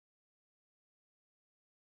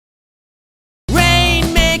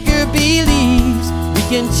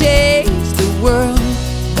can change the world.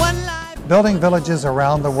 One life. Building villages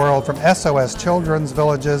around the world from SOS Children's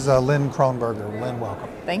Villages, Lynn Croneberger. Lynn, welcome.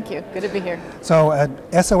 Thank you. Good to be here. So at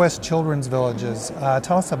SOS Children's Villages,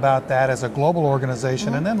 tell us about that as a global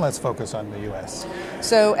organization, and then let's focus on the U.S.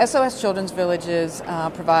 So SOS Children's Villages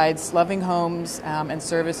provides loving homes and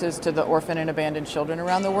services to the orphan and abandoned children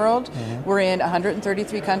around the world. We're in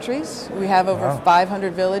 133 countries. We have over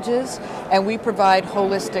 500 villages, and we provide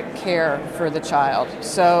holistic care for the child.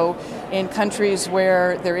 So in countries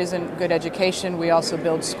where there isn't good education, we also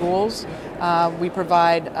build schools. We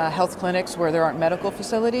provide health clinics where there aren't medical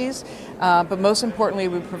facilities, but most importantly,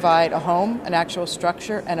 we provide a home, an actual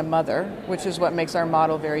structure, and a mother, which is what makes our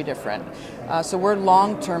model very different. So we're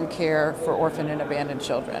long-term care for orphan and abandoned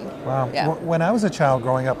children. Wow. Yeah. When I was a child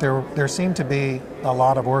growing up, there seemed to be a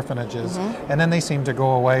lot of orphanages, and then they seemed to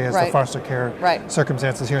go away as the foster care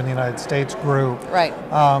circumstances here in the United States grew. Right.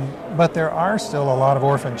 But there are still a lot of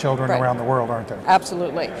orphan children around the world, aren't there?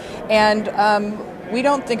 Absolutely. And we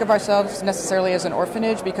don't think of ourselves necessarily as an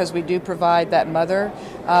orphanage because we do provide that mother.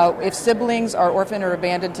 If siblings are orphaned or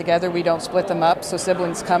abandoned together, we don't split them up, so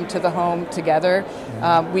siblings come to the home together.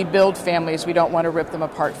 We build families. We don't want to rip them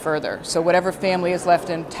apart further. So whatever family is left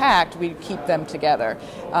intact, we keep them together.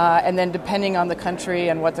 And then depending on the country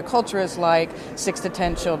and what the culture is like, 6 to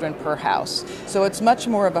 10 children per house. So it's much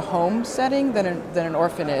more of a home setting than an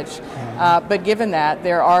orphanage. But given that,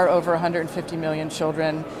 there are over 150 million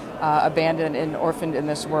children abandoned and orphaned in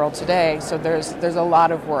this world today, so there's a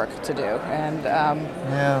lot of work to do. And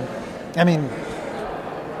yeah, I mean,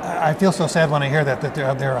 I feel so sad when I hear that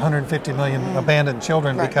there are 150 million abandoned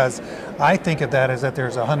children, because I think of that as that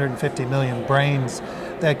there's 150 million brains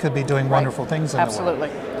that could be doing wonderful things in the world.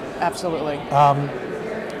 Absolutely.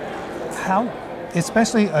 How,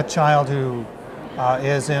 especially a child who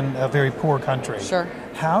is in a very poor country. Sure.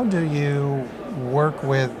 How do you work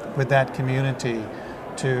with that community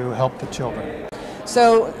to help the children?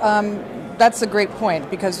 So that's a great point,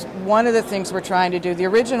 because one of the things we're trying to do, the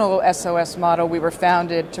original SOS model, we were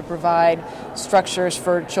founded to provide structures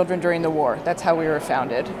for children during the war. That's how we were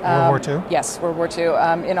founded. World War II? Yes, World War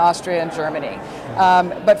II, in Austria and Germany.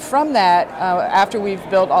 But from that, after we've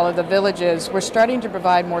built all of the villages, we're starting to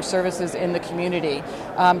provide more services in the community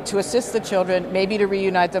to assist the children, maybe to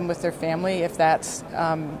reunite them with their family if that's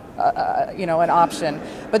an option.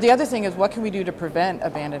 But the other thing is, what can we do to prevent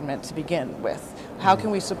abandonment to begin with? How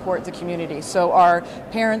can we support the community? So are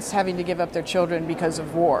parents having to give up their children because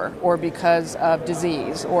of war or because of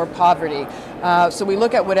disease or poverty? So we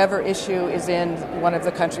look at whatever issue is in one of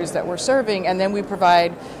the countries that we're serving, and then we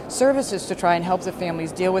provide services to try and help the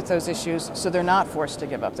families deal with those issues so they're not forced to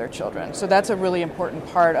give up their children. So that's a really important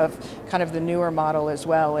part of kind of the newer model as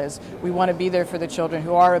well, is we want to be there for the children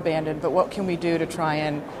who are abandoned, but what can we do to try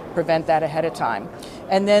and prevent that ahead of time?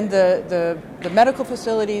 And then the medical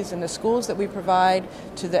facilities and the schools that we provide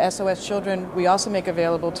to the SOS children, we also make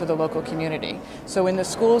available to the local community. So in the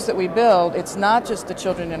schools that we build, it's not just the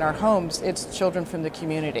children in our homes, it's children from the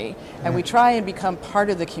community. And we try and become part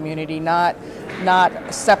of the community, not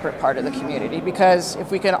a separate part of the community, because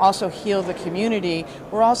if we can also heal the community,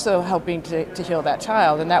 we're also helping to heal that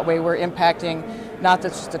child. And that way we're impacting not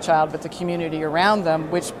just the child, but the community around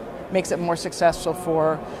them, which makes it more successful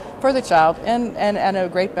for the child and a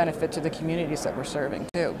great benefit to the communities that we're serving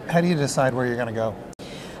too. How do you decide where you're going to go?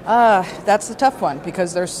 That's the tough one,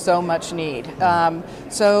 because there's so much need.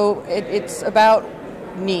 So it's about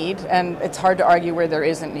need, and it's hard to argue where there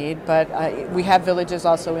isn't need, but we have villages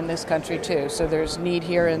also in this country too. So there's need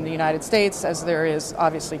here in the United States, as there is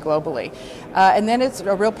obviously globally. And then it's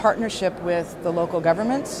a real partnership with the local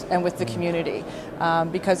governments and with the community,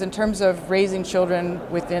 because in terms of raising children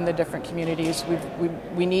within the different communities,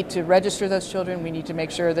 we need to register those children, we need to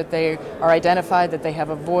make sure that they are identified, that they have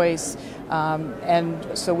a voice,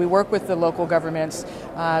 and so we work with the local governments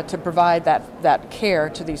to provide that care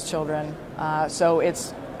to these children. So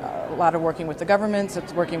it's a lot of working with the governments,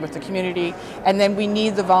 it's working with the community, and then we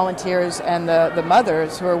need the volunteers and the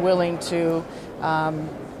mothers who are willing to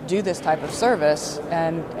do this type of service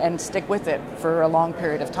and stick with it for a long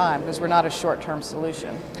period of time, because we're not a short-term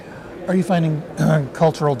solution. Are you finding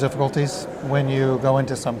cultural difficulties when you go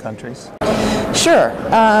into some countries? Sure.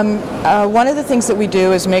 One of the things that we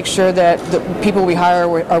do is make sure that the people we hire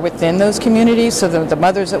are within those communities, so the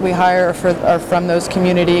mothers that we hire are from those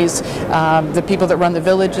communities, the people that run the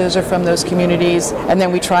villages are from those communities, and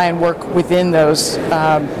then we try and work within those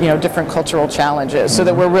different cultural challenges, so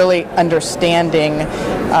that we're really understanding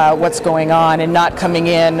what's going on and not coming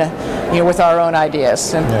in with our own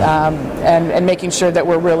ideas, and making sure that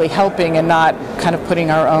we're really helping and not kind of putting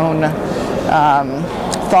our own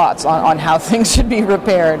thoughts on how things should be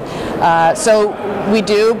repaired. So we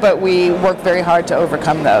do, but we work very hard to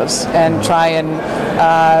overcome those and try and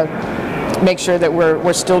make sure that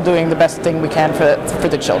we're still doing the best thing we can for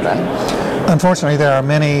the children. Unfortunately, there are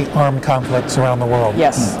many armed conflicts around the world.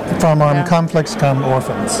 Yes. From armed conflicts come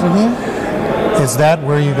orphans. Is that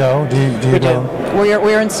where you go? Do you go?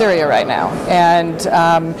 We're in Syria right now, and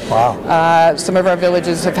some of our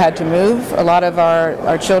villages have had to move. A lot of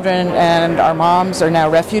our children and our moms are now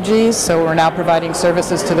refugees, so we're now providing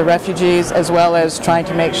services to the refugees as well as trying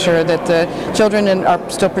to make sure that the children are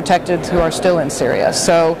still protected who are still in Syria.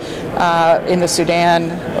 So in the Sudan,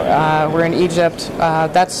 we're in Egypt.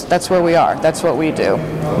 That's where we are. That's what we do.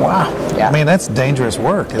 Wow. Yeah. I mean, that's dangerous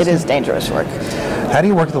work. It is dangerous work. How do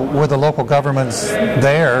you work with the local governments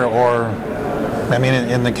there, or, I mean,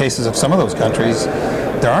 in the cases of some of those countries,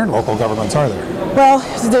 there aren't local governments, are there? Well,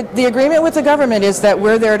 the agreement with the government is that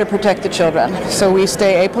we're there to protect the children. So we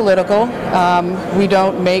stay apolitical. We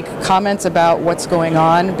don't make comments about what's going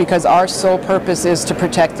on because our sole purpose is to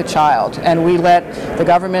protect the child. And we let the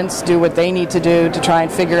governments do what they need to do to try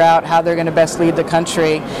and figure out how they're going to best lead the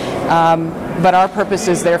country. But our purpose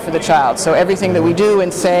is there for the child. So everything that we do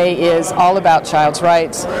and say is all about child's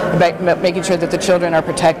rights, about making sure that the children are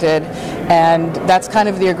protected. And that's kind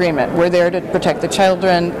of the agreement. We're there to protect the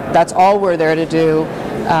children. That's all we're there to do.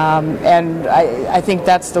 And I think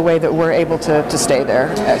that's the way that we're able to stay there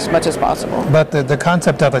as much as possible. But the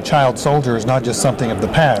concept of a child soldier is not just something of the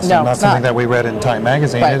past, no, and not something that we read in Time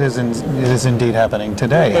magazine. Right. It is indeed happening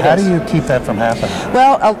today. How do you keep that from happening?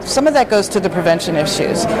 Well, some of that goes to the prevention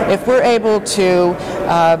issues. If we're able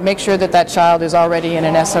to make sure that that child is already in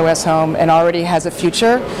an SOS home and already has a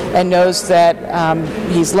future and knows that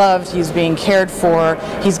he's loved, he's being cared for,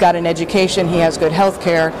 he's got an education, he has good health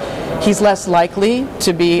care, he's less likely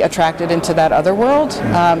to be attracted into that other world.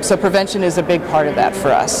 So prevention is a big part of that for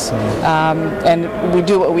us. And we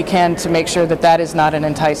do what we can to make sure that that is not an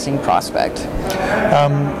enticing prospect.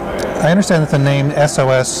 I understand that the name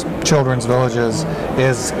SOS Children's Villages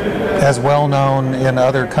is as well known in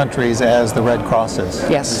other countries as the Red Cross is.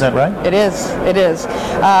 Yes. Is that right? It is. It is.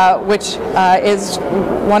 Which is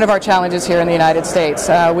one of our challenges here in the United States.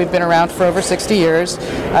 We've been around for over 60 years.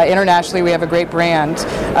 Internationally, we have a great brand.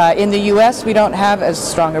 In the U.S., we don't have as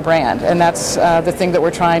strong a brand, and that's the thing that we're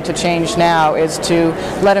trying to change now, is to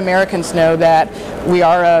let Americans know that we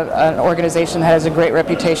are an organization that has a great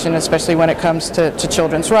reputation, especially when it comes to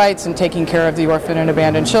children's rights and taking care of the orphan and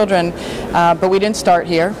abandoned children. But we didn't start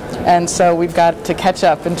here, and so we've got to catch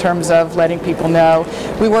up in terms of letting people know.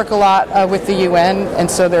 We work a lot with the UN, and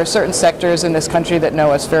so there are certain sectors in this country that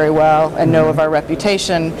know us very well and know of our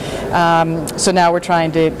reputation. So now we're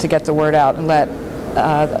trying to get the word out and let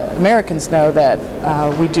Americans know that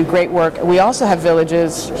we do great work. We also have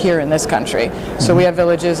villages here in this country. So we have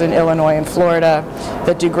villages in Illinois and Florida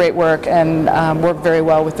that do great work and work very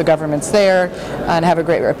well with the governments there and have a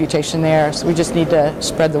great reputation there. So we just need to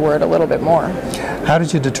spread the word a little bit more. How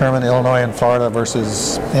did you determine Illinois and Florida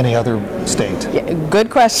versus any other state? Yeah, good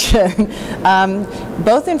question.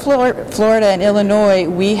 Both in Florida and Illinois,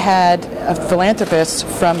 we had philanthropists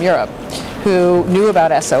from Europe who knew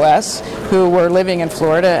about SOS, who were living in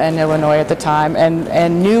Florida and Illinois at the time,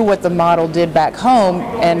 and knew what the model did back home,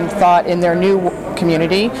 and thought in their new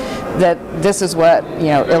community that this is what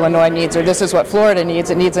Illinois needs, or this is what Florida needs.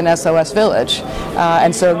 It needs an SOS village,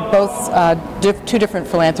 and so both two different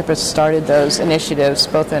philanthropists started those initiatives,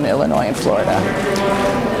 both in Illinois and Florida.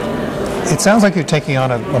 It sounds like you're taking on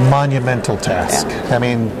a monumental task. Yeah. I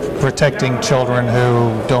mean, protecting children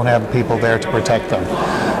who don't have people there to protect them.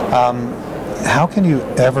 How can you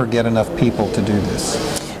ever get enough people to do this?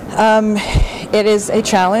 It is a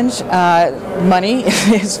challenge. Money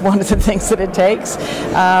is one of the things that it takes.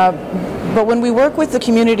 But when we work with the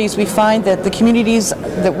communities, we find that the communities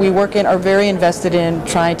that we work in are very invested in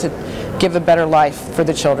trying to give a better life for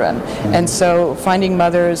the children. And so finding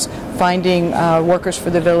mothers, finding workers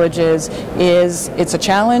for the villages it's a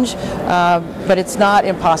challenge, but it's not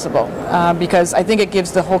impossible, because I think it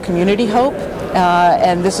gives the whole community hope.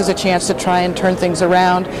 And this is a chance to try and turn things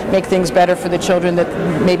around, make things better for the children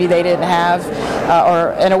that maybe they didn't have,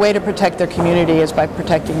 and a way to protect their community is by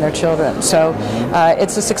protecting their children. So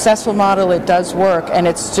it's a successful model, it does work, and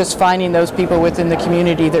it's just finding those people within the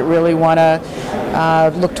community that really want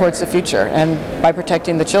to look towards the future. And by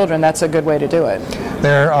protecting the children, that's a good way to do it.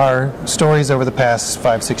 There are stories over the past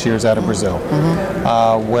 5-6 years out of Brazil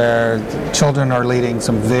where children are leading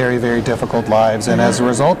some very, very difficult lives, and as a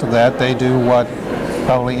result of that, they do what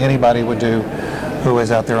probably anybody would do who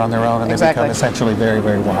is out there on their own, and they become essentially very,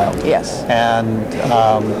 very wild. Yes. And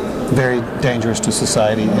very dangerous to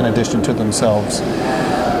society in addition to themselves.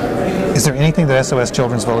 Is there anything that SOS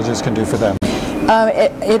Children's Villages can do for them?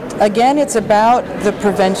 Again, it's about the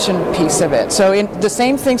prevention piece of it. So the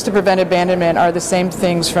same things to prevent abandonment are the same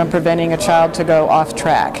things from preventing a child to go off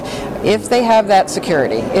track. If they have that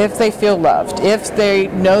security, if they feel loved, if they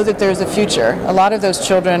know that there's a future, a lot of those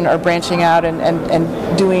children are branching out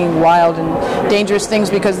and doing wild and dangerous things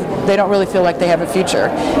because they don't really feel like they have a future.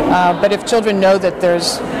 But if children know that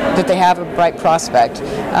they have a bright prospect,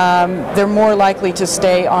 they're more likely to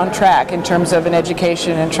stay on track in terms of an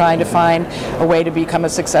education and trying to find a way to become a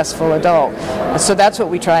successful adult. So that's what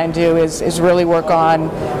we try and do is really work on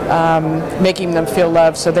making them feel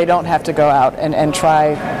loved so they don't have to go out and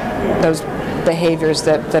try those behaviors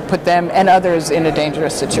that put them and others in a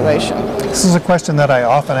dangerous situation. This is a question that I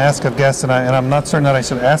often ask of guests, and I'm not certain that I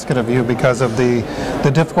should ask it of you because of the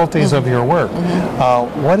difficulties of your work.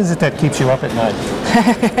 What is it that keeps you up at night?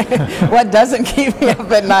 What doesn't keep me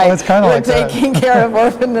up at night? Well, it's kind of like taking care of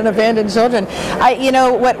orphaned and abandoned children.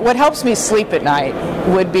 What helps me sleep at night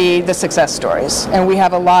would be the success stories, and we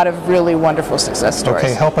have a lot of really wonderful success stories.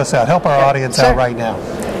 Okay, help us out. Help our audience out right now.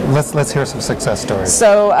 Let's hear some success stories.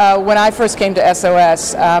 So when I first came to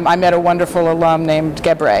SOS, I met a wonderful alum named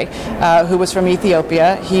Gebre, who was from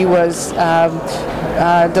Ethiopia. He was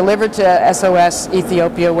delivered to SOS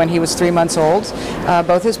Ethiopia when he was 3 months old.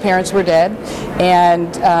 Both his parents were dead,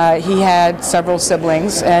 and he had several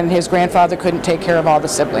siblings, and his grandfather couldn't take care of all the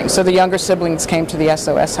siblings. So the younger siblings came to the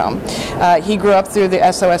SOS home. He grew up through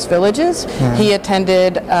the SOS villages. He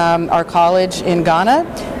attended our college in Ghana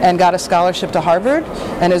and got a scholarship to Harvard,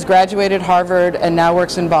 and has graduated Harvard and now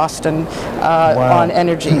works in Boston on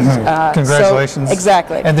energy. Congratulations. So,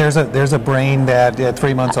 exactly. And there's a brain that at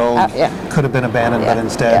 3 months old could have been abandoned, but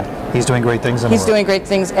instead he's doing great things in the world. He's doing great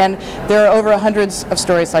things, and there are over hundreds of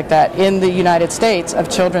stories like that in the United States of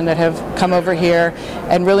children that have come over here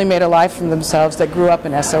and really made a life for themselves that grew up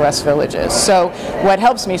in SOS villages. So what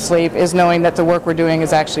helps me sleep is knowing that the work we're doing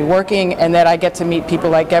is actually working, and that I get to meet people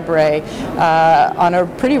like Gebre on a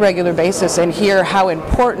pretty regular basis and hear how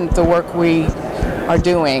important the work we are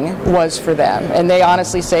doing was for them. And they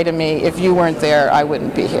honestly say to me, if you weren't there, I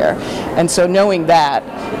wouldn't be here. And so knowing that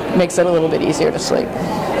makes it a little bit easier to sleep.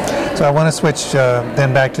 So I want to switch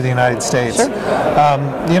then back to the United States. Sure.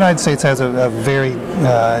 The United States has a very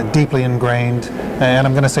deeply ingrained, and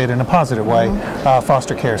I'm going to say it in a positive way,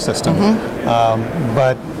 foster care system.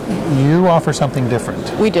 But you offer something different.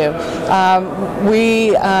 We do.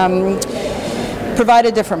 We provide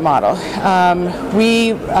a different model.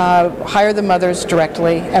 We hire the mothers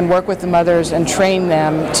directly and work with the mothers and train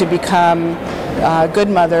them to become good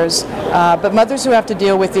mothers, but mothers who have to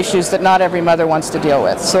deal with issues that not every mother wants to deal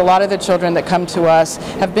with. So a lot of the children that come to us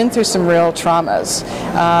have been through some real traumas.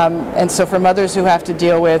 And so for mothers who have to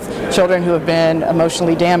deal with children who have been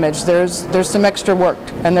emotionally damaged, there's some extra work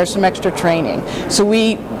and there's some extra training. So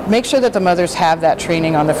we make sure that the mothers have that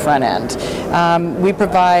training on the front end. We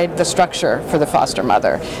provide the structure for the foster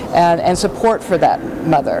mother and support for that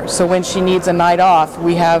mother. So when she needs a night off,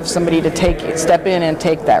 we have somebody to step in and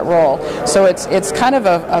take that role. So it's kind of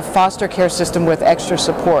a foster care system with extra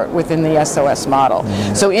support within the SOS model.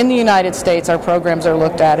 So in the United States, our programs are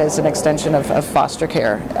looked at as an extension of foster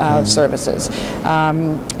care services.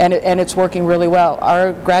 And it's working really well.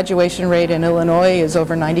 Our graduation rate in Illinois is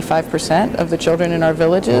over 95% of the children in our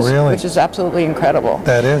villages, which is absolutely incredible.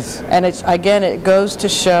 That is. And again, it goes to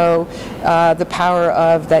show the power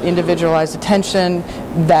of that individualized attention,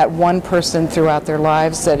 that one person throughout their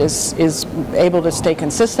lives that is able to stay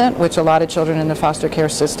consistent, which a lot of children in the foster care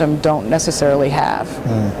system don't necessarily have.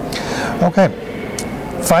 Okay.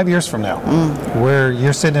 5 years from now, where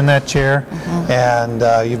you're sitting in that chair and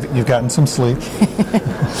you've gotten some sleep,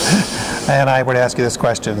 and I would ask you this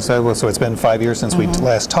question. So it's been 5 years since we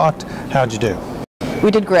last talked. How'd you do?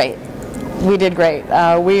 We did great. We did great.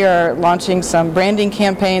 We are launching some branding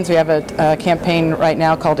campaigns. We have a campaign right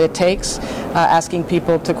now called It Takes, asking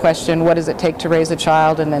people to question what does it take to raise a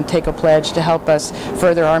child, and then take a pledge to help us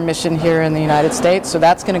further our mission here in the United States. So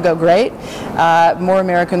that's going to go great. More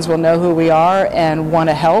Americans will know who we are and want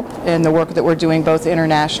to help in the work that we're doing both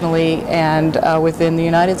internationally and within the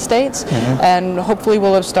United States. And hopefully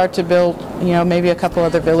we'll start to build, maybe a couple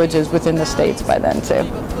other villages within the states by then too.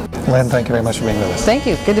 Lynn, thank you very much for being with us. Thank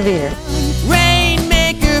you. Good to be here.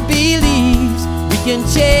 Rainmaker believes we can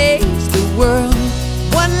change the world.